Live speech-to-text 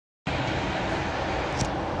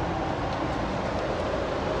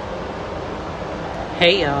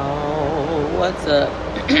Hey y'all, what's up?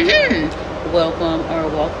 welcome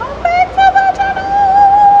back to the channel.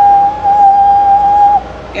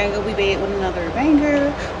 Gang, we back with another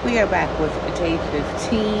banger. We are back with day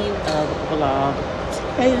 15 of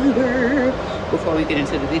Vlogtober. Before we get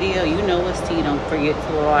into the video, you know what's tea. Don't forget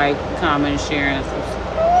to like, comment, share, and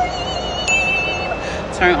subscribe.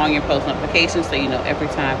 Turn on your post notifications so you know every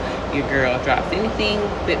time your girl drops anything.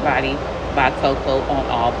 Fit Body by Coco on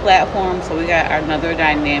all platforms. So we got another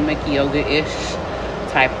dynamic yoga-ish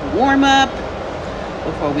type warm-up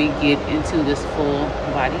before we get into this full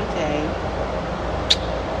body day.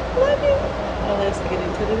 Love you. Well, let's get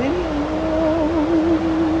into the video.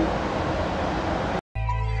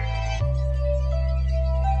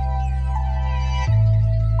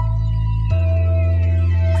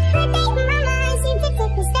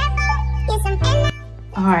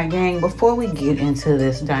 Alright gang, before we get into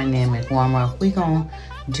this dynamic warm-up, we're going to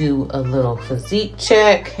do a little physique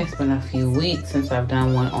check. It's been a few weeks since I've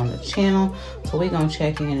done one on the channel, so we're going to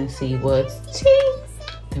check in and see what's tea.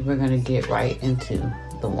 Then we're going to get right into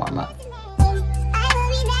the warm-up.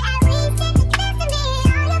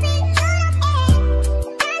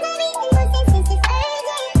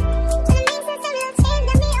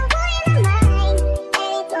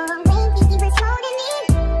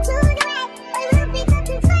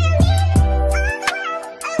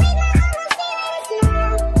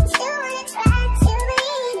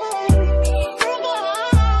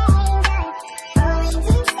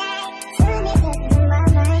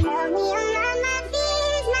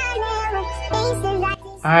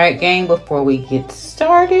 Alright gang, before we get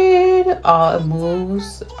started, all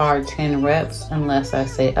moves are 10 reps unless I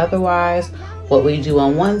say otherwise. What we do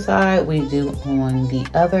on one side, we do on the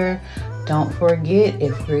other. Don't forget,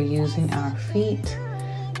 if we're using our feet,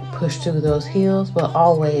 push through those heels, but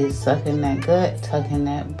always suck in that gut, tuck in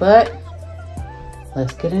that butt.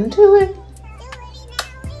 Let's get into it.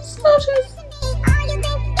 Smooches.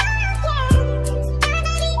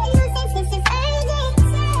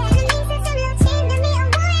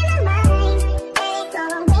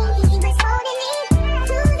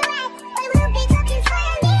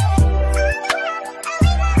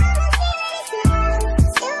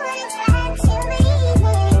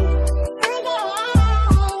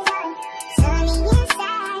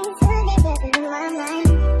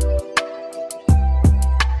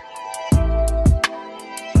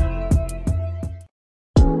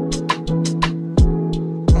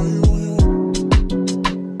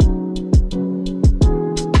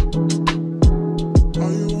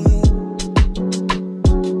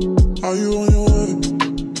 Are you on your way?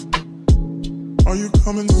 Are you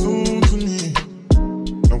coming soon to me?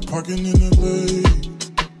 No parking in LA,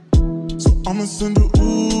 so I'ma send an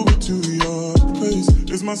Uber to your place.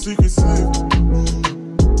 It's my secret safe,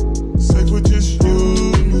 safe with just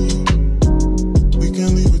you and me. We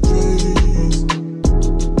can't leave a trace.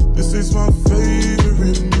 This is my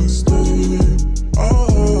favorite mistake.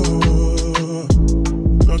 Oh,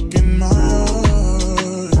 look in my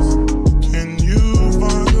eyes. Can you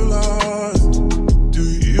find the light? Do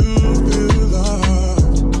you feel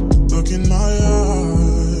alive? Look in my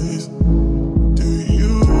eyes. Do you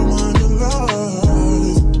mind the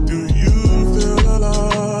lies? Do you feel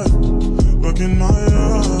alive? Look in my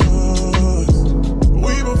eyes.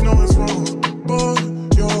 We both know it's wrong, but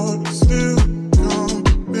you're still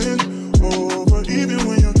coming over.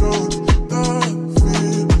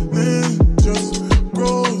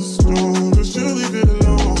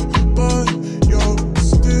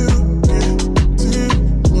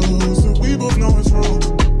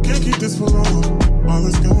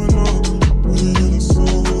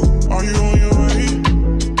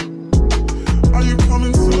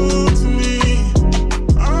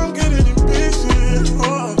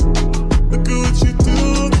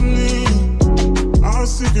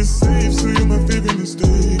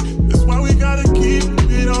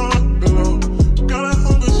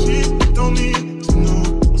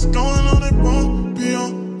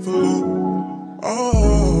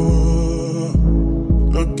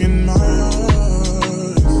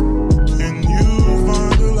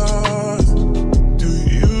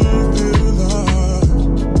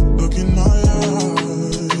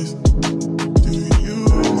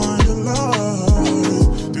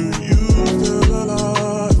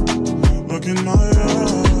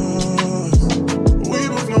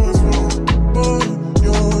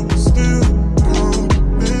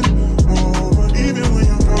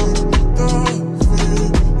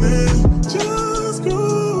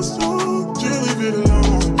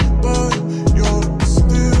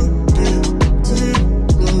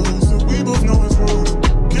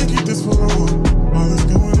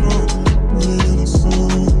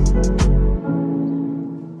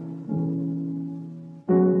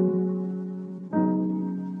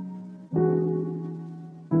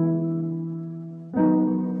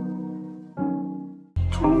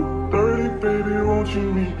 won't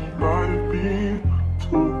you meet me by the beam?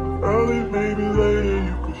 Too early, maybe later,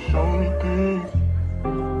 you could show me things.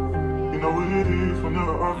 You know what it is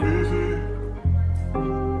whenever I visit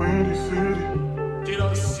Windy City. Did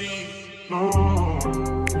I see? No,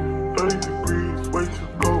 30 degrees, way to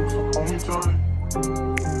go, so hold me tight.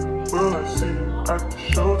 Will I see you at the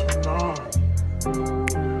show tonight?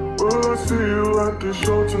 Will I see you at the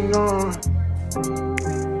show tonight?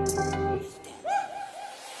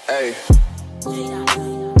 Hey.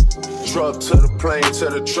 Truck to the plane, to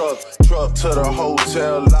the truck to the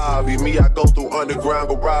hotel lobby. Me, I go through underground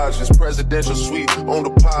garages, presidential suite on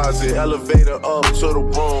deposit, elevator up to the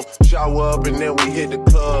room, shower up and then we hit the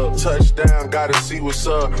club. Touchdown, gotta see what's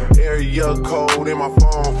up. Area code in my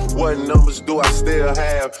phone. What numbers do I still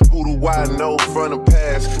have? Who do I know from the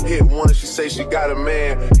past? Hit one, she say she got a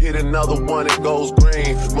man. Hit another one, it goes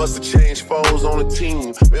green. Must have changed foes on the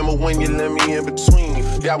team. Remember when you let me in between?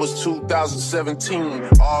 That was 2017.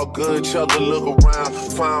 All good. Chug a look around,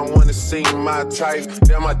 find one to see my type.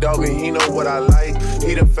 Damn, my dog and he know what I like.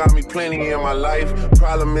 He done found me plenty in my life.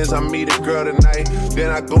 Problem is I meet a girl tonight, then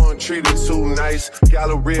I go and treat her too nice.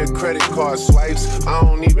 Galleria credit card swipes, I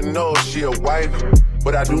don't even know if she a wife.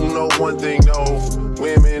 But I do know one thing, no.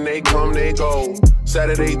 Women, they come, they go.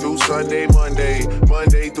 Saturday through Sunday,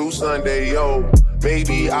 Monday through Sunday, yo.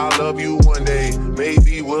 Maybe I'll love you one day,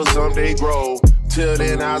 maybe we'll someday grow. Till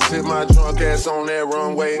then, I'll sit my drunk ass on that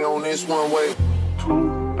runway, on this one way.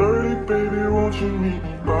 2:30, baby, won't you meet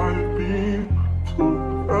me by the beam?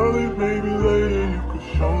 Too early, maybe later, you could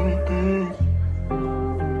show me things.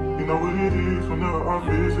 You know what it is whenever I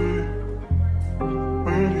visit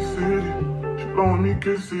Windy City. She blowing me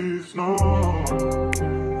kisses, no.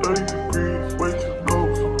 30 degrees, way to go,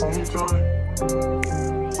 so hold me tight.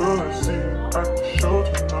 Will I see you at the show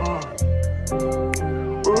tonight?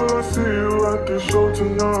 Will I see you at the show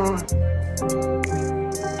tonight?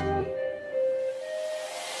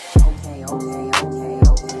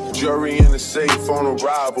 Jury in the safe on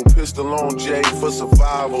arrival, pistol on Jay for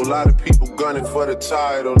survival. A lot of people gunning for the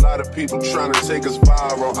title, a lot of people trying to take us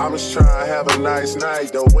viral. I'm just trying to have a nice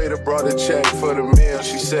night though. Waiter brought a check for the meal.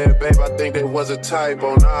 She said, babe, I think there was a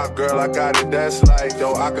typo. Nah, girl, I got it, that's light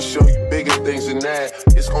though. I can show you bigger things than that.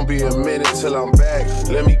 It's gonna be a minute till I'm back.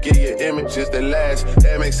 Let me get you images that last.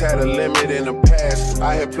 Amex had a limit in the past.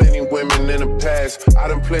 I had plenty women in the past. I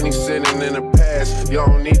done plenty sinning in the past. You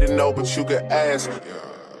don't need to know, but you can ask.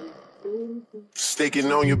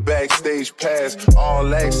 Sticking on your backstage pass,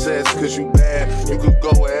 all access, cause you bad. You could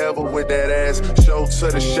go wherever with that ass. Show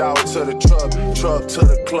to the shower, to the truck to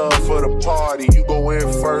the club for the party. You go in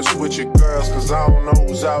first with your girls, cause I don't know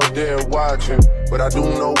who's out there watching. But I do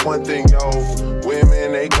know one thing, yo.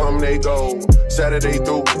 Women, they come, they go. Saturday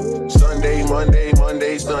through Sunday,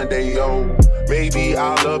 Monday, Sunday, yo. Maybe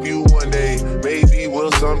I'll love you one day, maybe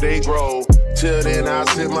we'll someday grow. Till then, I'll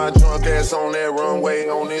sit my drunk ass on that runway,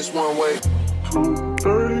 on this one way.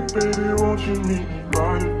 2:30, baby, won't you meet me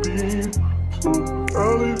by the beam? Too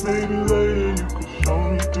early, maybe later, you could show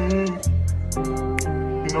me things.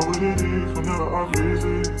 You know what it is whenever I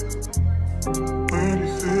visit Windy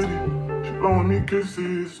City. She blowing me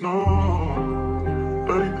kisses, no.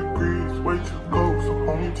 30 degrees, way to go, so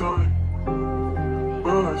hold me tight.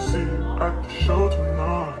 Will I see you at the show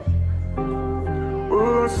tonight?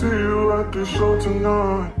 Will I see you at the show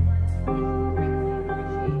tonight?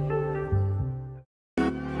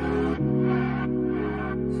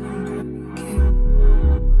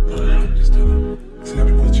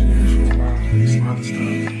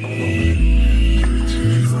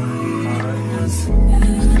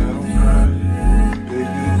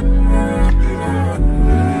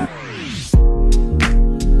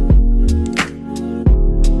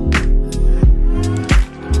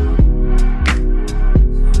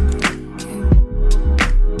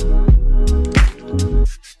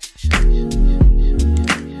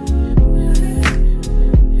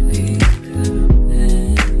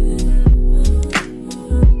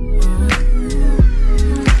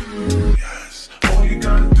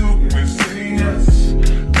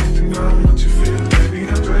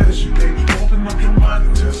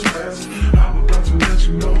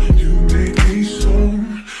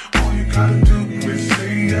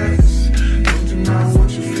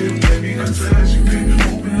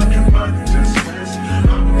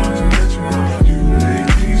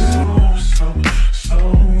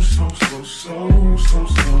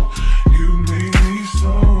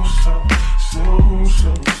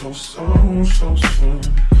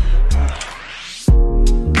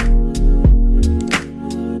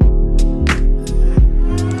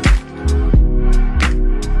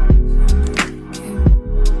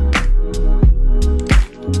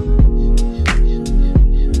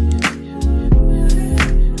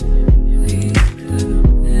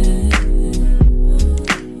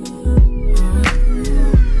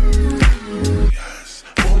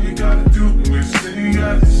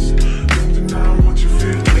 fast. Don't deny what you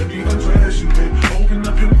feel, let me undress you, babe. Open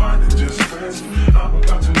up your mind and just rest. I'm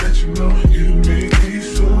about to let you know you make me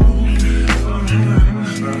so. Don't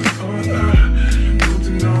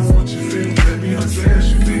deny what you feel, let me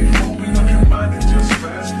undress you, babe. Open up your mind and just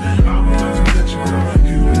rest. I'm about to let you know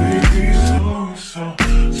you make me so, so,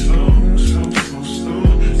 so, so, so, so,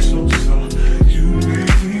 so, so. You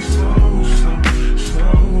make me so, so, so,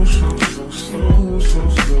 so, so, so, so,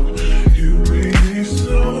 so. You make me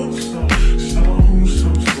so, so, so, so,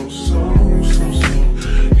 so, so, so, so.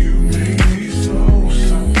 You make me so,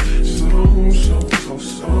 so, so, so, so,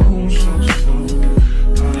 so, so, so.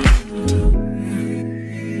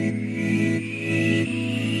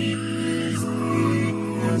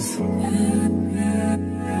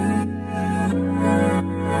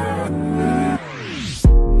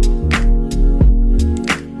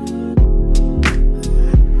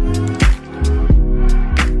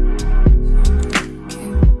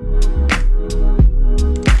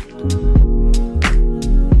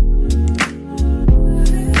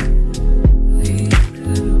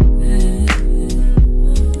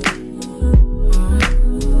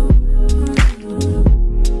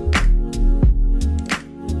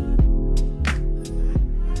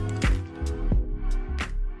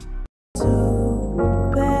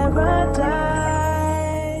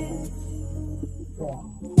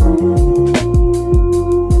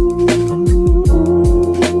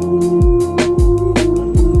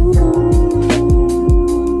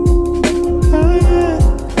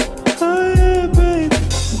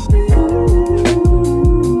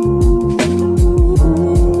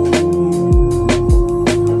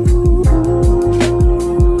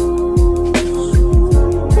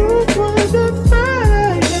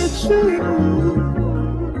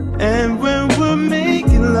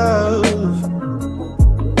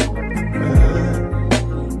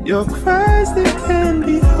 Your cries, they can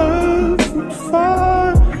be heard from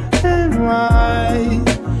far and wide.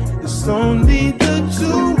 It's only the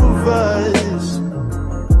two of us.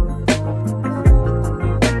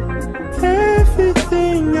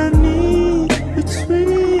 Everything I need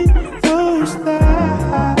between those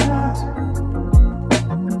lines.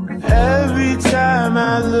 Every time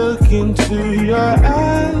I look into your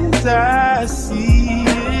eyes, I see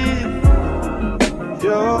it.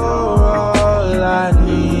 You're all I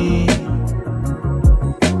need.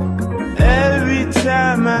 Every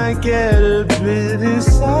time I get a bit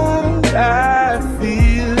inside, I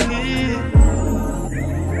feel it.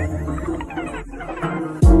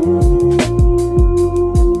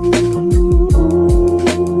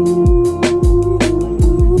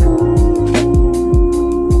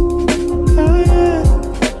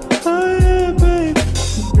 Oh yeah, babe.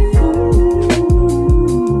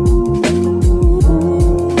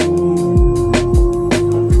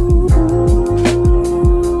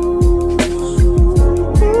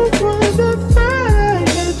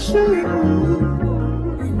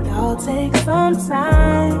 Take some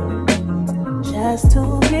time just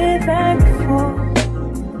to get thankful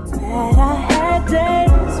that I had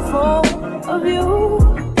days full of you,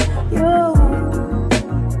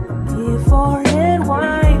 before it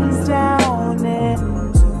winds down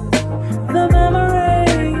into the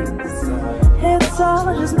memories. It's all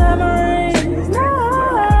just memories now.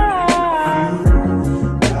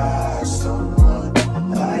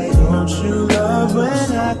 Don't you love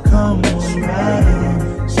when I come around?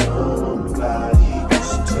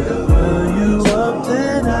 Fill you up,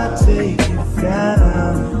 then I take you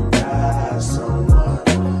down.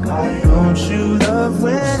 Don't you love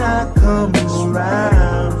when I come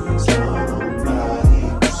around?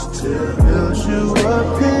 Build you up,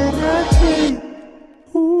 then I take you.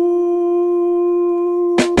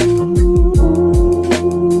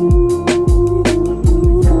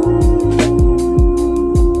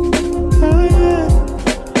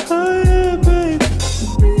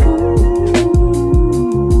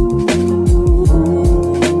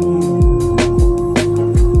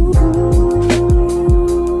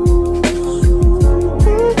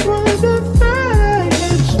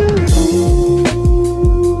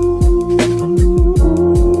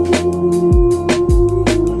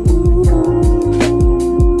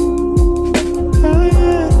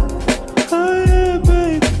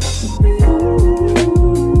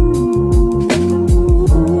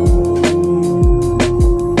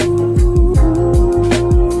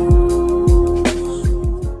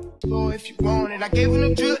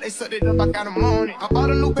 I got them on it. I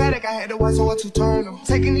bought a new paddock, I had to watch, so I two-toned them.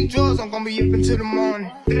 Taking these drugs, I'm gonna be up until the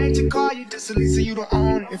morning. If it ain't your car, you just a lease, so you don't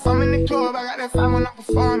own it. If I'm in the club, I got that fire when I'm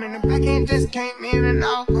performing. The back end just came in and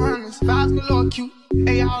out, honest. Vibes galore, cute.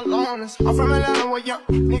 they all on us. I'm from Atlanta where young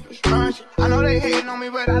niggas run shit. I know they hating on me,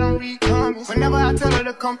 but I don't read comments. Whenever I tell her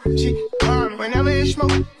to come, she coming. Whenever it's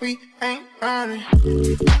smoke, we ain't running.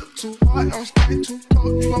 Look too hard, don't stand too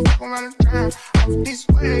close. You gon' fuck around and drown off this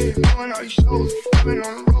way. Doing all these shows, living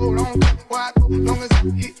on the road. I don't care where I go, long as I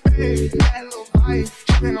get paid. That little vibe,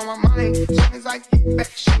 tripping on my mind. As soon as I get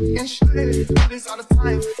back, shit and shit. Do this all the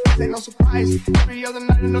time, this ain't no surprise. Every other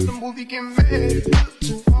night, another movie get made. Look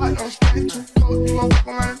too hard, don't stand too close. You gon' fuck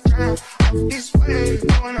around and drown off this way.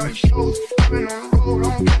 Doing all these shows, living on the road.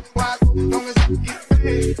 I don't care where I go, long as I get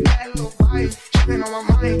paid. That little vibe, tripping on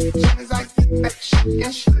my mind. As soon as I get back, shit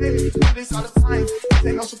and shit. Do this all the time, this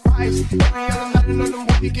ain't no surprise. Every other night, another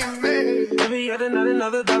movie get made. Every other night,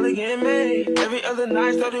 another dollar getting made. Every other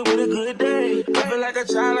night started with a good day. I feel like a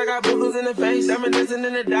child, I got boogers in the face. I'm dancing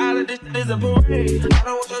in the dollar, this is a parade. I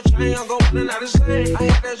don't want your train, I'm going another slave. I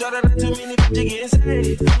had that shot that too many bitches getting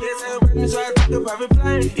saved. Yes, I rap me, so I took a private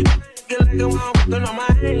plane. Get like I'm working on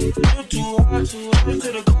my aim. You too hard to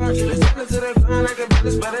the car, to the center, to the grind, I can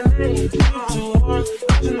better spell a name. You too hard,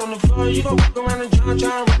 touching on the floor, you gon' walk around and drown,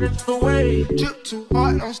 try and run it away. You too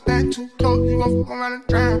hard, don't stand too close, you gon' fuck around and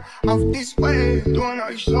drown off this way. Doing all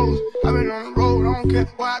these shows, I've been on the road, I don't care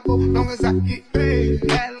where I go, long as I get paid.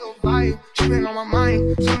 That little vibe, tripping on my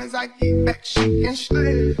mind. As soon as I get back, shit and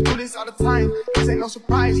shit. Do this all the time, this ain't no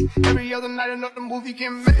surprise. Every other night, another movie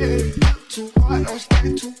get made. You too hard, don't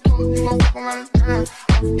stand too close, you gon' fuck around and drown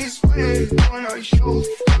off this way. Doing all these shows,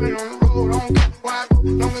 I've been on the road, I don't care where I go,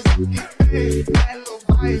 long as I get paid. That little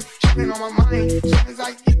vibe, tripping on my mind. As soon as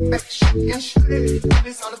I get back, shit and shit. Do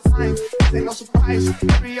this all the time, this ain't no surprise.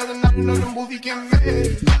 Every other night, another movie get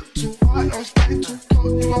made. You too hard, don't stand too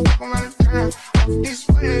close, you gon' fuck around and drown off this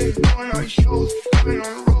way. Doing all these shows, I've been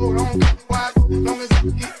on the road, I don't care where I go, long as I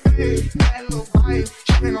get paid. That little vibe,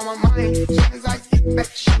 tripping on my mind. As soon as I get back,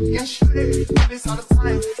 shit and shit. Do this all the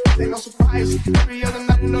time, this ain't no surprise. Every other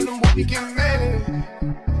night, another movie get made.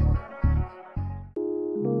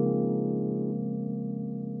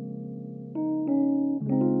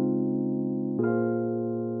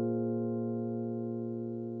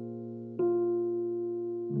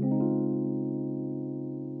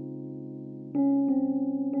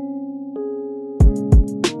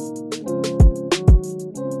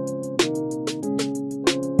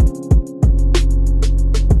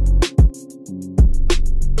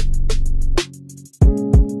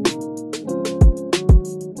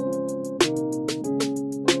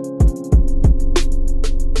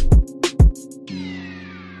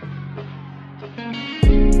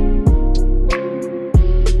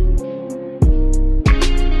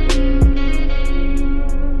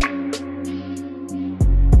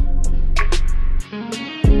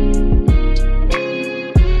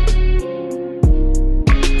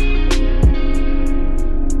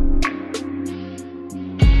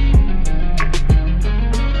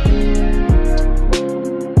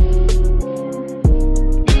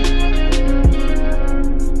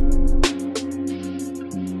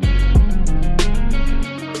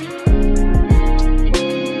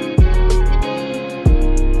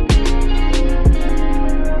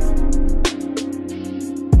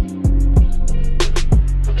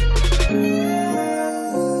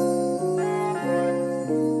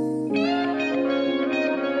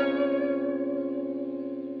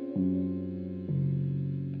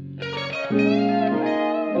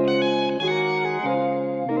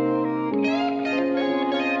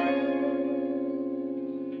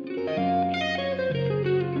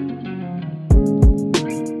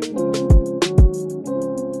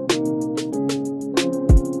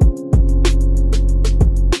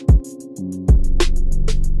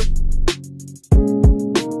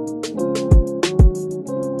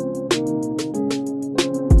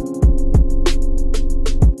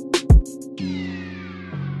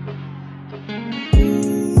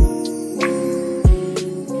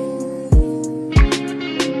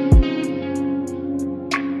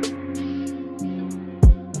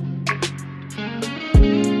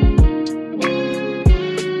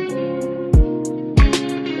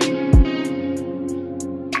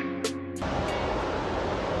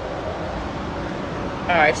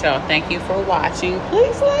 Alright, y'all, thank you for watching.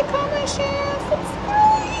 Please like, comment, share,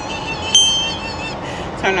 subscribe.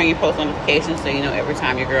 Turn on your post notifications so you know every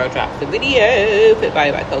time your girl drops a video. Put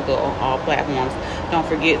Body by Coco on all platforms. Don't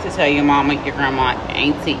forget to tell your mama, your grandma, your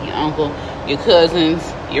auntie, your uncle, your cousins,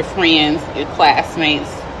 your friends, your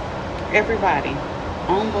classmates, everybody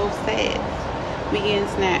on both sides. We getting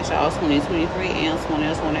snatched, y'all. 2023 and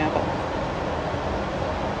 2024.